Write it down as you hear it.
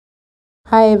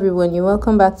Hi everyone, you're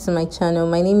welcome back to my channel.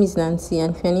 My name is Nancy,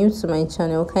 and if you're new to my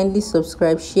channel, kindly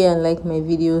subscribe, share and like my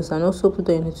videos, and also put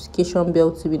on your notification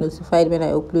bell to be notified when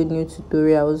I upload new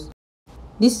tutorials.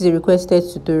 This is a requested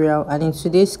tutorial, and in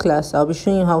today's class I'll be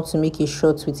showing you how to make a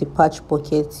short with a patch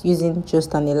pocket using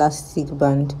just an elastic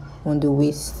band on the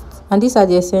waist. And these are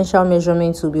the essential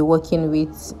measurements we'll be working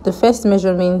with. The first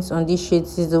measurement on this sheet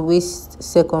is the waist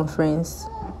circumference.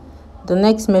 The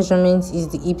next measurement is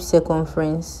the hip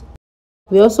circumference.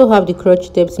 We also have the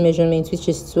crotch depth measurement, which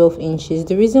is 12 inches.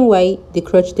 The reason why the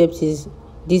crotch depth is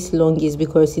this long is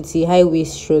because it's a high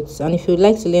waist short, and if you'd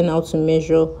like to learn how to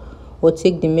measure or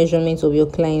take the measurements of your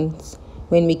clients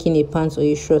when making a pant or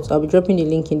a short, I'll be dropping the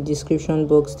link in the description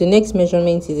box. The next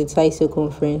measurement is the thigh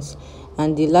circumference,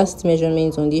 and the last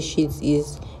measurement on this sheet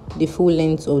is the full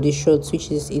length of the shorts,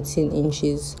 which is 18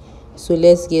 inches. So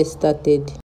let's get started.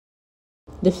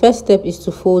 The first step is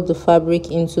to fold the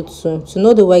fabric into two. To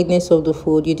know the wideness of the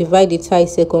fold, you divide the thigh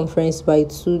circumference by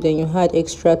 2, then you add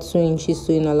extra 2 inches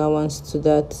sewing allowance to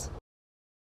that.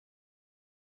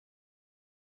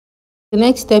 The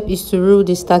next step is to rule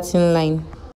the starting line.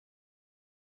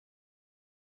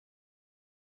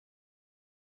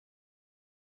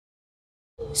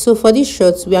 So for this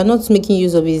short, we are not making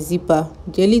use of a zipper.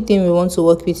 The only thing we want to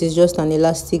work with is just an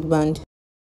elastic band.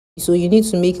 So you need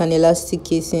to make an elastic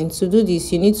casing. To do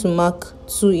this, you need to mark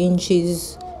 2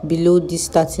 inches below the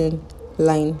starting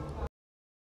line.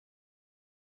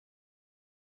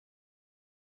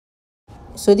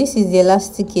 So this is the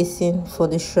elastic casing for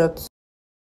the short.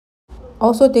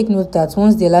 Also take note that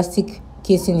once the elastic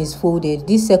casing is folded,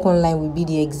 this second line will be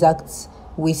the exact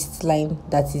waistline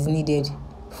that is needed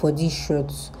for these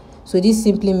shorts. So this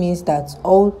simply means that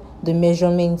all the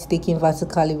measurements taken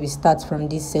vertically will start from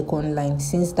this second line,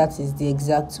 since that is the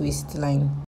exact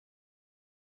waistline.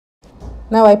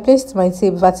 Now I placed my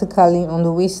tape vertically on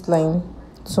the waistline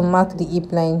to mark the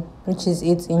hip line, which is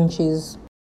 8 inches.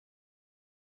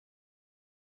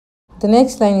 The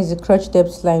next line is the crotch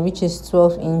depth line, which is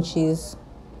 12 inches.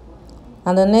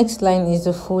 And the next line is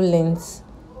the full length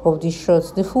of the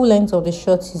short. The full length of the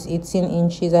short is 18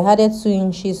 inches. I added 2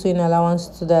 inches sewing allowance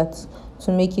to that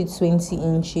to make it 20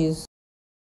 inches.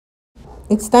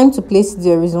 It's time to place the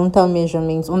horizontal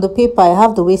measurements. On the paper, I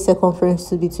have the waist circumference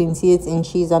to be 28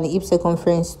 inches and the hip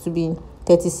circumference to be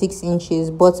 36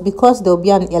 inches. But because there will be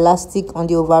an elastic on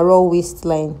the overall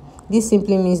waistline, this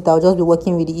simply means that I'll just be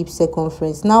working with the hip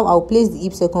circumference. Now I'll place the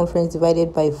hip circumference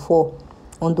divided by 4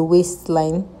 on the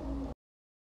waistline,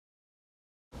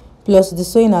 plus the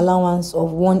sewing allowance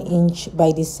of 1 inch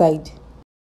by the side.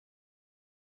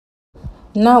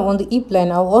 Now on the hip line,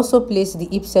 I'll also place the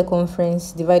hip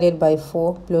circumference divided by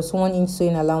 4 plus 1 inch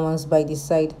sewing allowance by the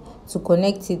side to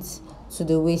connect it to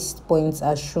the waist point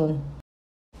as shown.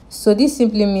 So this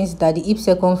simply means that the hip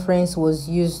circumference was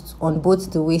used on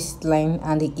both the waistline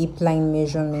and the hip line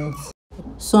measurements.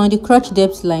 So on the crotch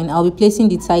depth line, I'll be placing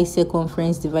the thigh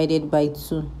circumference divided by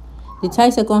 2. The thigh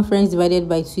circumference divided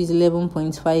by 2 is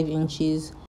 11.5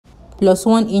 inches plus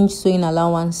 1 inch sewing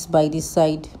allowance by the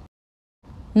side.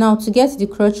 Now to get the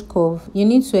crotch curve, you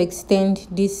need to extend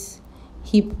this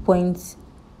hip point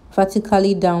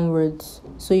vertically downwards,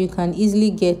 so you can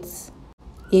easily get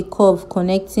a curve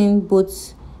connecting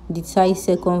both the thigh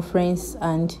circumference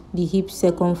and the hip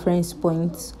circumference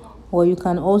points, or you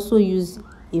can also use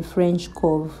a French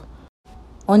curve.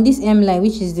 On this M line,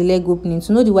 which is the leg opening,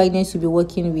 to know the wideness you'll be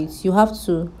working with, you have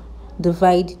to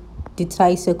divide the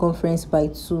thigh circumference by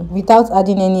 2 without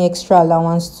adding any extra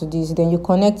allowance to this. Then you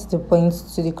connect the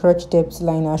points to the crotch depth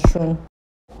line as shown.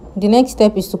 The next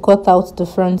step is to cut out the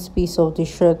front piece of the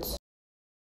shirt.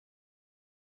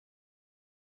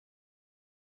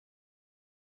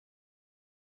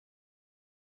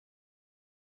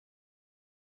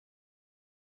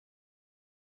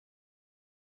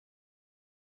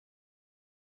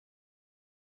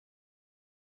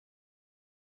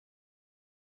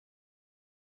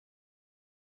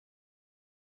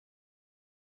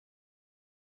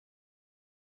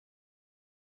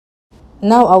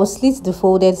 Now I will slit the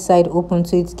folded side open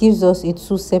so it gives us a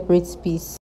 2 separate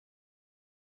pieces.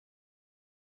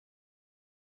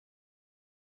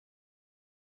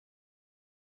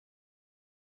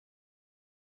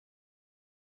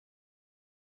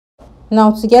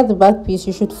 Now to get the back piece,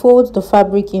 you should fold the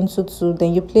fabric into 2,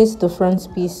 then you place the front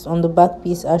piece on the back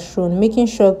piece as shown, making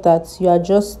sure that you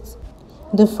adjust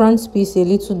the front piece a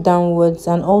little downwards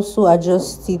and also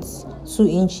adjust it 2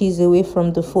 inches away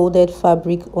from the folded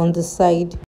fabric on the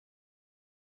side.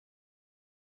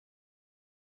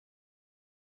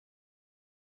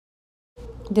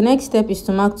 The next step is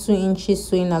to mark 2 inches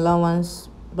sewing allowance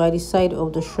by the side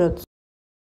of the shirt.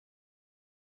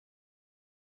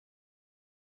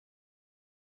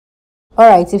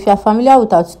 Alright, if you are familiar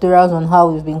with our tutorials on how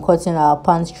we've been cutting our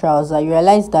pants trouser, you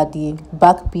realize that the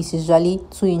back piece is usually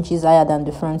 2 inches higher than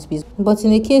the front piece. But in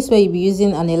the case where you'll be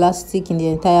using an elastic in the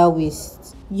entire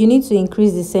waist, you need to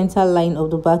increase the center line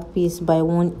of the back piece by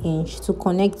 1 inch to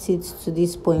connect it to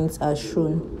this point as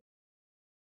shown.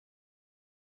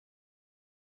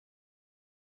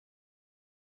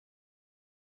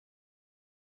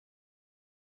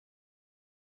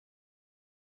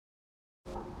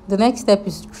 The next step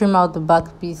is to trim out the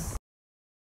back piece.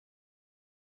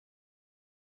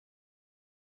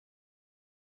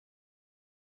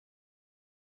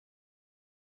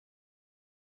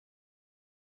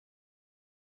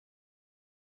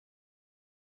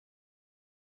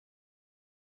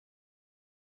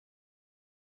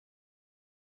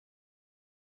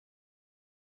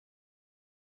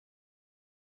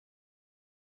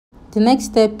 The next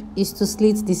step is to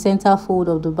slit the center fold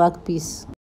of the back piece.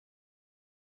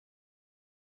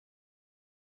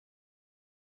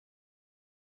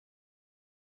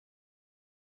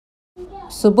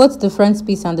 So both the front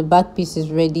piece and the back piece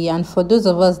is ready, and for those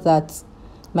of us that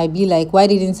might be like, why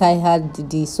didn't I add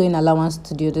the sewing allowance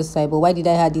to the other side, but why did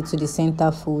I add it to the center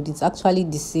fold? It's actually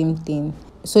the same thing.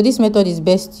 So this method is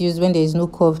best used when there is no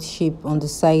curved shape on the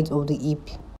side of the hip.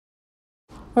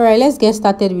 Alright, let's get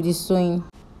started with the sewing.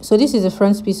 So this is the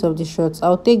front piece of the shorts.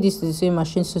 I'll take this to the sewing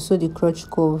machine to sew the crotch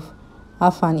curve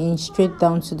 1/2 inch straight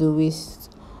down to the waist.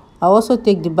 I'll also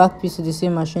take the back piece to the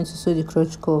sewing machine to sew the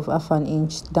crotch curve 1/2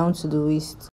 inch down to the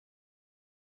waist.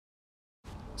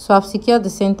 So I've secured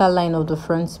the center line of the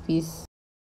front piece.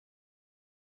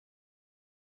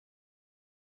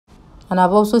 And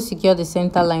I've also secured the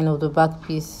center line of the back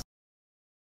piece.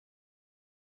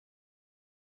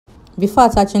 Before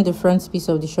attaching the front piece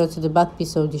of the short to the back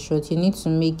piece of the short, you need to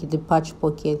make the patch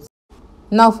pocket.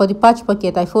 Now for the patch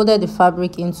pocket, I folded the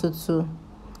fabric into 2.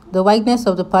 The wideness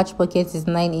of the patch pocket is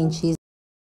 9 inches.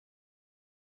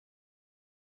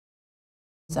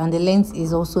 And the length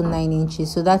is also 9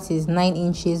 inches. So that is 9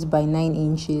 inches by 9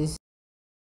 inches.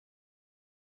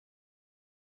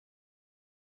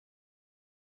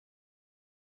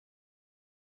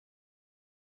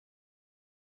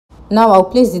 Now I'll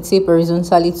place the tape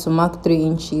horizontally to mark 3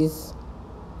 inches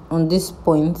on this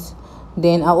point.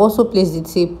 Then I'll also place the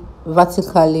tape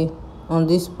vertically on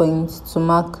this point to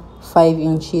mark 5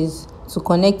 inches to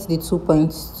connect the 2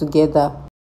 points together.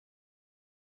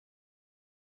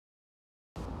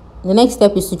 The next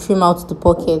step is to trim out the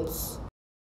pockets.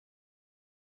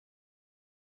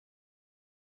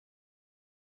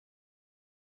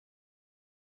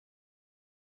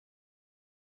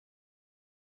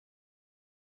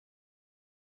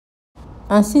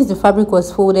 And since the fabric was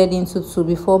folded into 2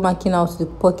 before marking out the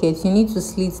pocket, you need to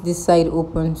slit this side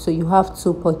open so you have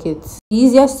 2 pockets. The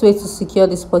easiest way to secure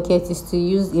this pocket is to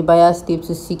use a bias tape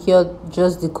to secure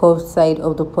just the curved side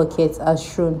of the pocket as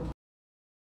shown.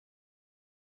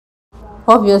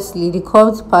 Obviously, the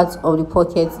curved part of the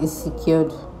pocket is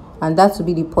secured, and that will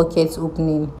be the pocket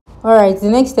opening. Alright, the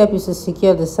next step is to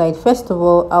secure the side. First of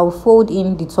all, I'll fold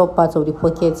in the top part of the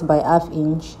pocket by 1/2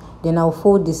 inch. Then I'll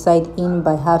fold the side in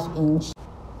by 1/2 inch.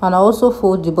 And I'll also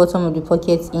fold the bottom of the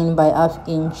pocket in by 1/2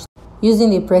 inch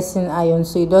using a pressing iron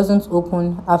so it doesn't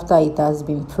open after it has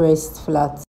been pressed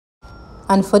flat.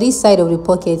 And for this side of the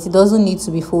pocket, it doesn't need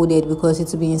to be folded because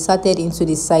it will be inserted into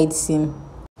the side seam.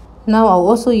 Now I'll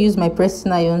also use my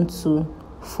pressing iron to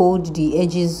fold the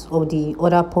edges of the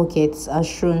other pockets as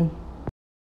shown.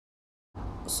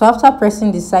 So after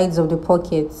pressing the sides of the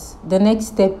pocket, the next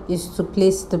step is to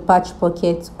place the patch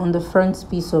pocket on the front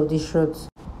piece of the shirt.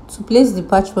 To place the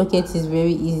patch pocket is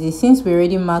very easy. Since we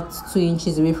already marked 2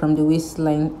 inches away from the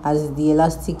waistline as the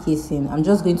elastic casing, I'm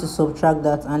just going to subtract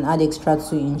that and add extra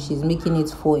 2 inches, making it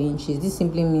 4 inches. This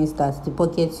simply means that the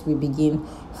pocket will begin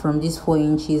from these 4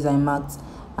 inches I marked,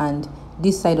 and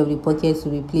this side of the pocket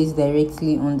will be placed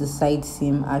directly on the side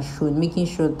seam as shown, making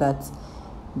sure that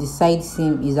the side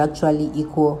seam is actually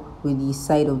equal with the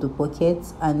side of the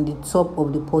pocket, and the top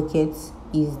of the pocket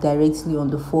is directly on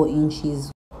the 4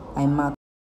 inches I marked.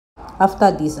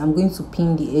 After this, I'm going to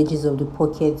pin the edges of the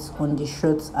pockets on the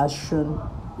shirt as shown.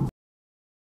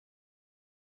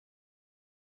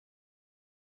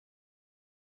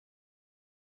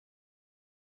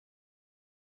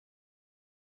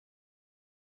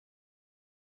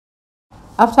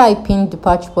 After I pinned the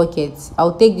patch pockets,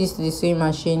 I'll take this to the sewing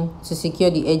machine to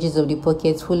secure the edges of the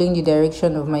pockets following the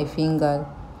direction of my finger.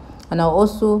 And I'll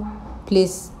also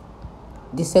place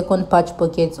the second patch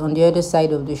pocket on the other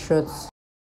side of the shirt.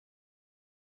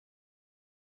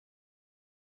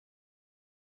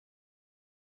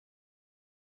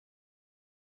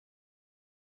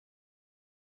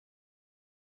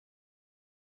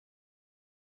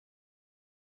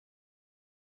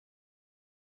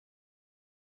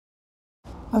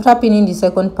 After pinning the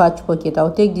second patch pocket,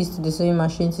 I'll take this to the sewing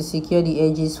machine to secure the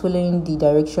edges following the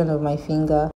direction of my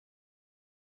finger.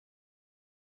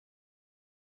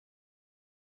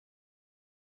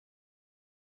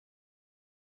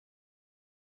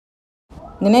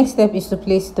 The next step is to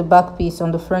place the back piece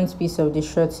on the front piece of the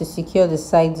shirt to secure the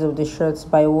sides of the shirt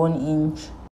by 1 inch.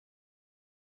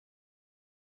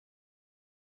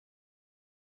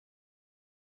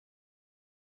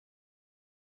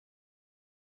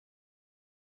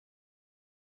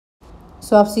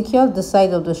 So I've secured the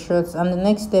side of the shirt, and the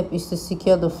next step is to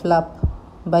secure the flap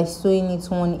by sewing it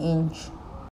 1 inch.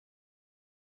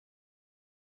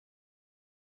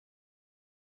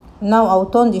 Now I'll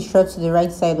turn the shirt to the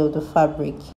right side of the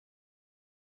fabric.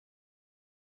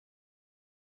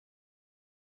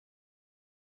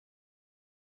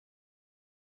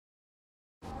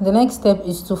 The next step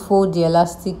is to fold the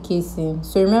elastic casing.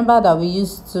 So remember that we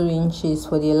used 2 inches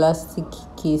for the elastic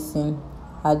casing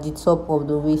at the top of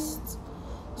the waist.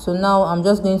 So now I'm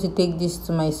just going to take this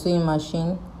to my sewing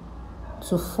machine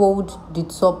to fold the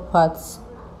top part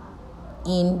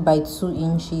in by 2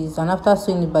 inches, and after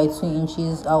sewing it by 2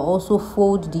 inches, I'll also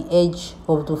fold the edge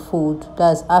of the fold,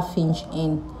 that's ½ inch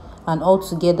in, and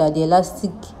altogether the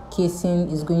elastic casing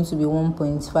is going to be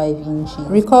 1.5 inches.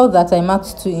 Recall that I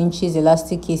marked 2 inches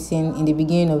elastic casing in the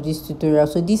beginning of this tutorial,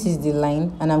 so this is the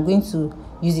line, and I'm going to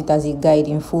use it as a guide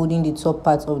in folding the top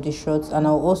part of the shirt, and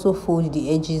I'll also fold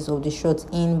the edges of the shirt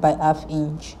in by ½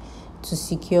 inch to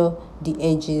secure the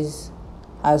edges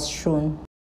as shown.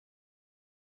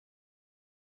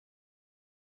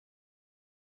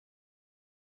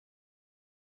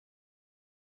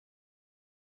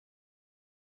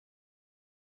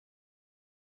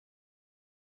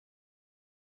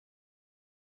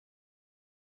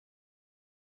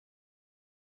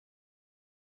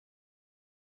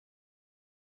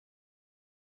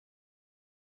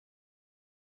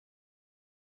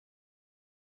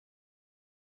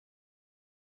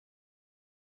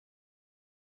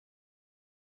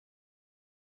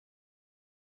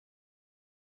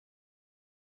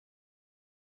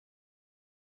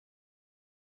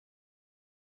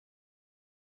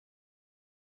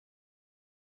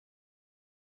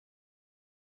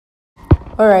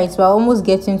 Alright, so we're almost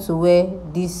getting to where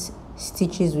these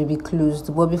stitches will be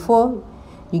closed, but before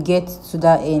you get to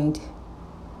that end,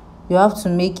 you have to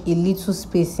make a little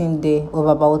spacing there of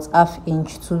about ½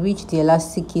 inch to which the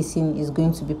elastic casing is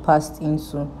going to be passed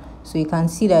into. So you can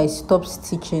see that I stopped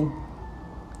stitching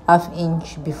 ½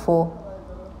 inch before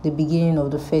the beginning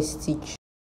of the first stitch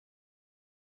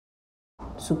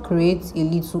to create a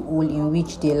little hole in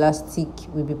which the elastic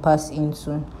will be passed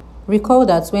into. Recall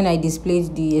that when I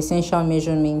displayed the essential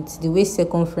measurements, the waist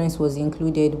circumference was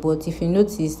included, but if you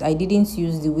noticed, I didn't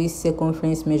use the waist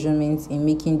circumference measurements in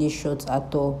making this short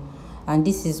at all, and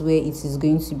this is where it is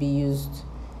going to be used.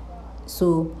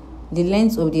 So the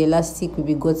length of the elastic will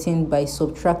be gotten by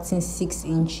subtracting 6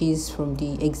 inches from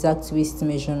the exact waist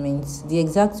measurement. The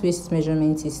exact waist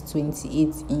measurement is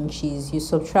 28 inches. You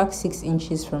subtract 6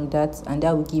 inches from that, and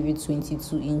that will give you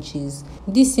 22 inches.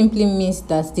 This simply means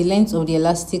that the length of the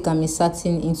elastic I'm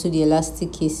inserting into the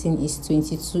elastic casing is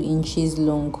 22 inches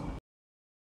long.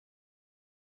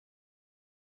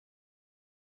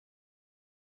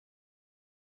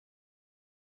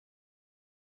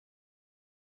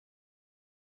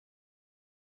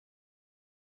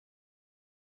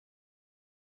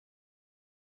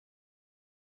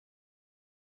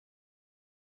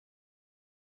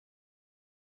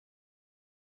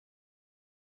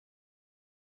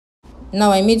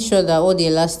 Now I made sure that all the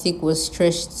elastic was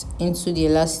stretched into the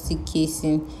elastic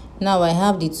casing. Now I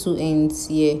have the 2 ends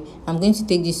here. I'm going to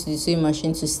take this to the sewing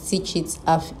machine to stitch it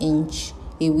 ½ inch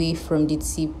away from the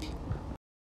tip.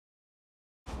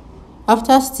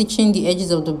 After stitching the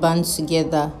edges of the band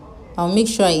together, I'll make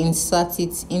sure I insert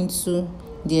it into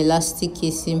the elastic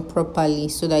casing properly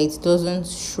so that it doesn't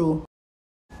show.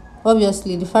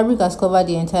 Obviously, the fabric has covered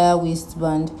the entire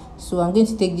waistband, so I'm going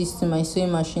to take this to my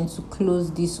sewing machine to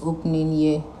close this opening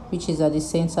here, which is at the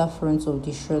center front of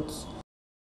the shirt.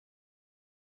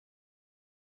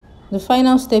 The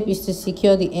final step is to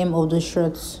secure the hem of the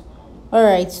shirt.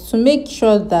 Alright, to make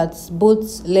sure that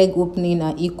both leg opening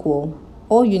are equal,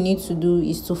 all you need to do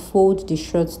is to fold the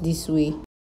shirt this way.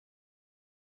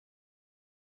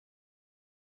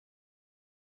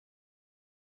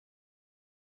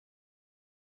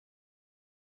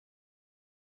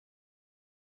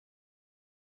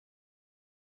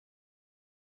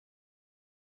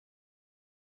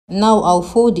 Now I'll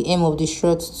fold the hem of the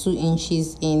shirt 2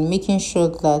 inches in, making sure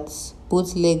that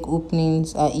both leg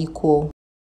openings are equal.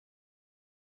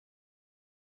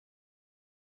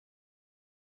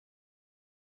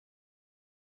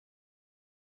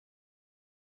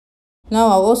 Now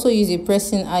I'll also use a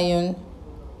pressing iron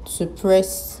to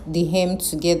press the hem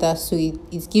together, so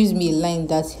it gives me a line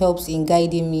that helps in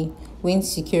guiding me when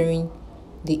securing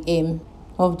the hem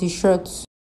of the shirt.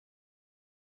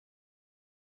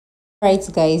 Right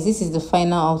guys, this is the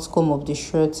final outcome of the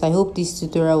shirt. I hope this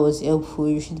tutorial was helpful.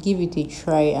 You should give it a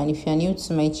try, and if you are new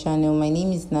to my channel, my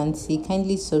name is Nancy.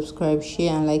 Kindly subscribe,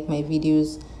 share and like my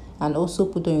videos, and also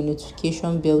put on your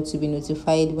notification bell to be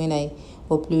notified when I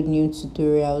upload new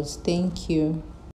tutorials. Thank you.